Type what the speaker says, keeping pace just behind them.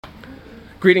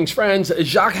Greetings, friends.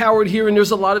 Jacque Howard here, and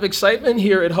there's a lot of excitement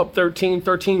here at Hub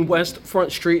 13 West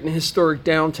Front Street in historic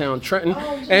downtown Trenton.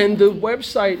 And the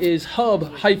website is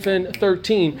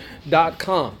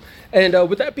hub-13.com. And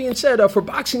with that being said, for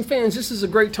boxing fans, this is a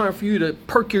great time for you to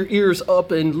perk your ears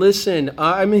up and listen.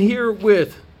 I'm here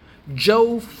with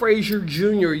Joe Frazier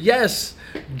Jr. Yes,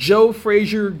 Joe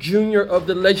Frazier Jr. of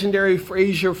the legendary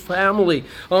Frazier family.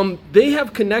 They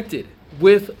have connected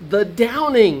with the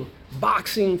Downing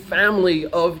boxing family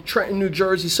of Trenton, New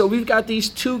Jersey. So we've got these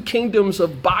two kingdoms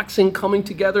of boxing coming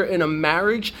together in a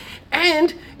marriage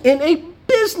and in a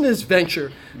business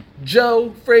venture.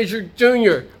 Joe Frazier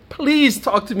Jr., please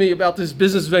talk to me about this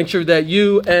business venture that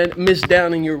you and Miss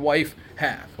Downing, your wife,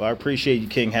 have. Well, I appreciate you,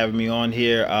 King, having me on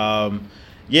here.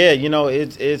 Yeah, you know,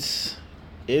 it's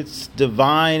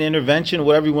divine intervention,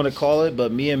 whatever you want to call it,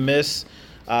 but me and Miss,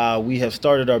 we have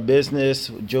started our business,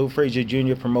 Joe Frazier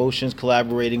Jr Promotions,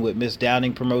 collaborating with Miss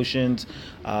Downing Promotions.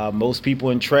 Most people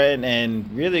in Trenton and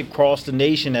really across the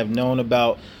nation have known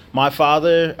about my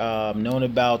father, known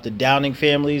about the Downing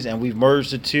families, and we've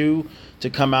merged the two to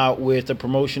come out with a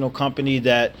promotional company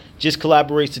that just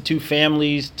collaborates the two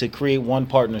families to create one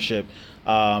partnership,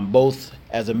 both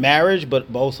as a marriage,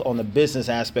 but both on the business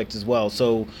aspect as well.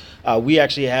 So we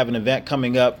actually have an event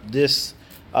coming up this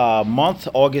month,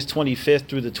 August 25th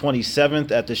through the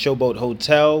 27th at the Showboat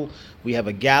Hotel. We have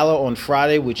a gala on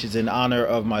Friday, which is in honor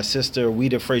of my sister,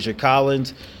 Weta Frazier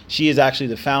Collins. She is actually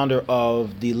the founder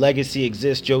of the Legacy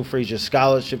Exists Joe Frazier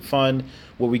Scholarship Fund,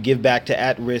 where we give back to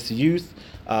at-risk youth.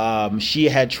 She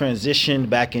had transitioned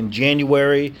back in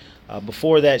January.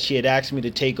 Before that, she had asked me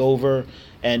to take over,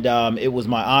 and it was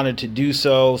my honor to do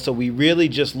so. So we really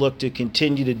just look to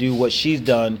continue to do what she's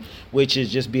done, which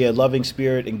is just be a loving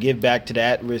spirit and give back to the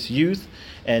at-risk youth.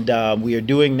 And we are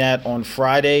doing that on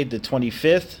Friday, the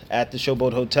 25th, at the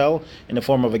Showboat Hotel in the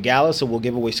form of a gala. So we'll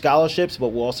give away scholarships, but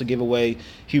we'll also give away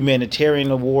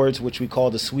humanitarian awards, which we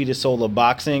call the sweetest soul of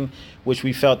boxing, which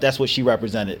we felt that's what she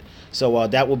represented. So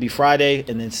that will be Friday.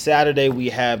 And then Saturday, we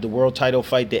have the world title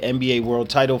fight, the NBA world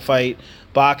title fight,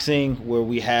 boxing, where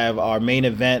we have our main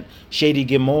event, Shady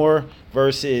Gilmore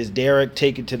versus Derek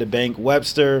Take It to the Bank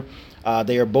Webster.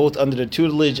 They are both under the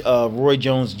tutelage of Roy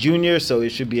Jones Jr., so it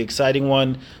should be an exciting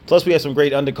one. Plus, we have some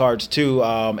great undercards, too,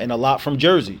 and a lot from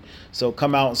Jersey. So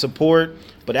come out and support.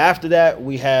 But after that,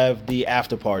 we have the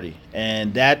after party,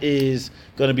 and that is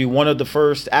going to be one of the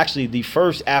first, actually the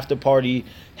first after party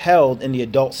held in the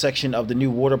adult section of the new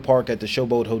water park at the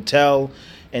Showboat Hotel.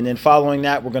 And then following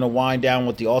that, we're going to wind down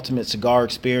with the Ultimate Cigar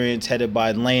Experience headed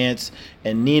by Lance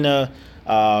and Nina.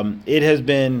 It's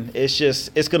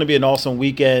going to be an awesome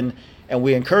weekend. And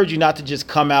we encourage you not to just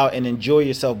come out and enjoy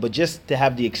yourself, but just to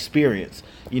have the experience.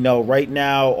 You know, right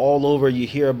now, all over you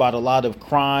hear about a lot of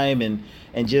crime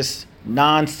and just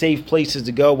non-safe places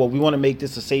to go. Well, we want to make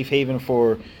this a safe haven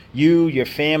for you, your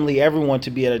family, everyone to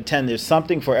be able to attend. There's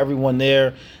something for everyone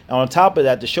there. And on top of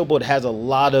that, the Showboat has a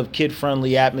lot of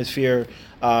kid-friendly atmosphere,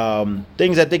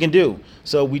 things that they can do.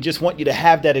 So we just want you to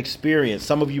have that experience.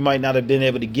 Some of you might not have been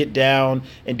able to get down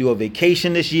and do a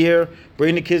vacation this year.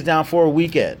 Bring the kids down for a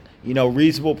weekend. You know,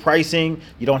 reasonable pricing.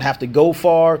 You don't have to go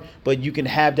far, but you can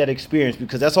have that experience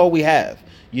because that's all we have.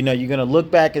 You know, you're going to look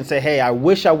back and say, hey, I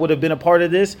wish I would have been a part of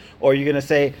this, or you're going to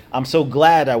say, I'm so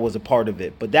glad I was a part of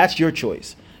it. But that's your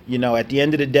choice. You know, at the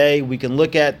end of the day, we can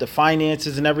look at the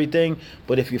finances and everything,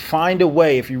 but if you find a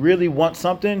way, if you really want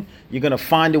something, you're going to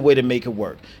find a way to make it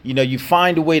work. You know, you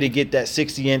find a way to get that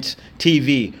 60-inch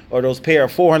TV or those pair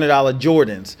of $400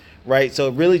 Jordans, right? So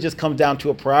it really just comes down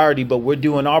to a priority, but we're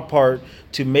doing our part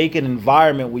to make an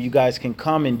environment where you guys can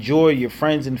come enjoy your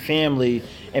friends and family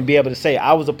and be able to say,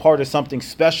 I was a part of something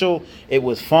special. It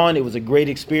was fun. It was a great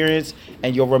experience,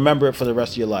 and you'll remember it for the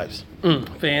rest of your lives.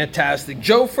 Fantastic.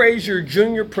 Joe Frazier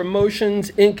Jr Promotions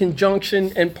in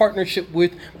conjunction and partnership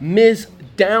with Ms.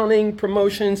 Downing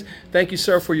Promotions. Thank you,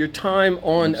 sir, for your time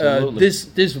on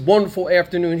this wonderful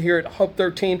afternoon here at Hub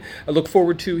 13. I look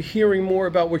forward to hearing more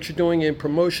about what you're doing in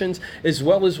promotions, as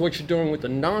well as what you're doing with a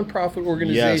nonprofit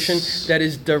organization that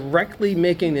is directly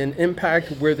making an impact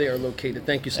where they are located.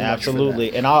 Thank you so much for that.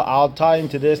 Absolutely. And I'll tie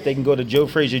into this. They can go to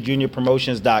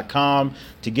joefrazierjrpromotions.com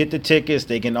to get the tickets.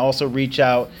 They can also reach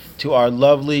out to our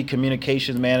lovely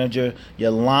communications manager,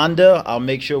 Yolanda. I'll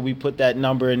make sure we put that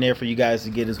number in there for you guys to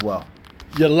get as well.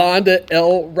 Yolanda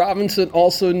L. Robinson,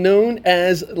 also known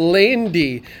as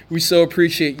Landy. We so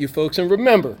appreciate you folks. And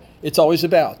remember, it's always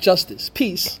about justice,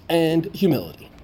 peace, and humility.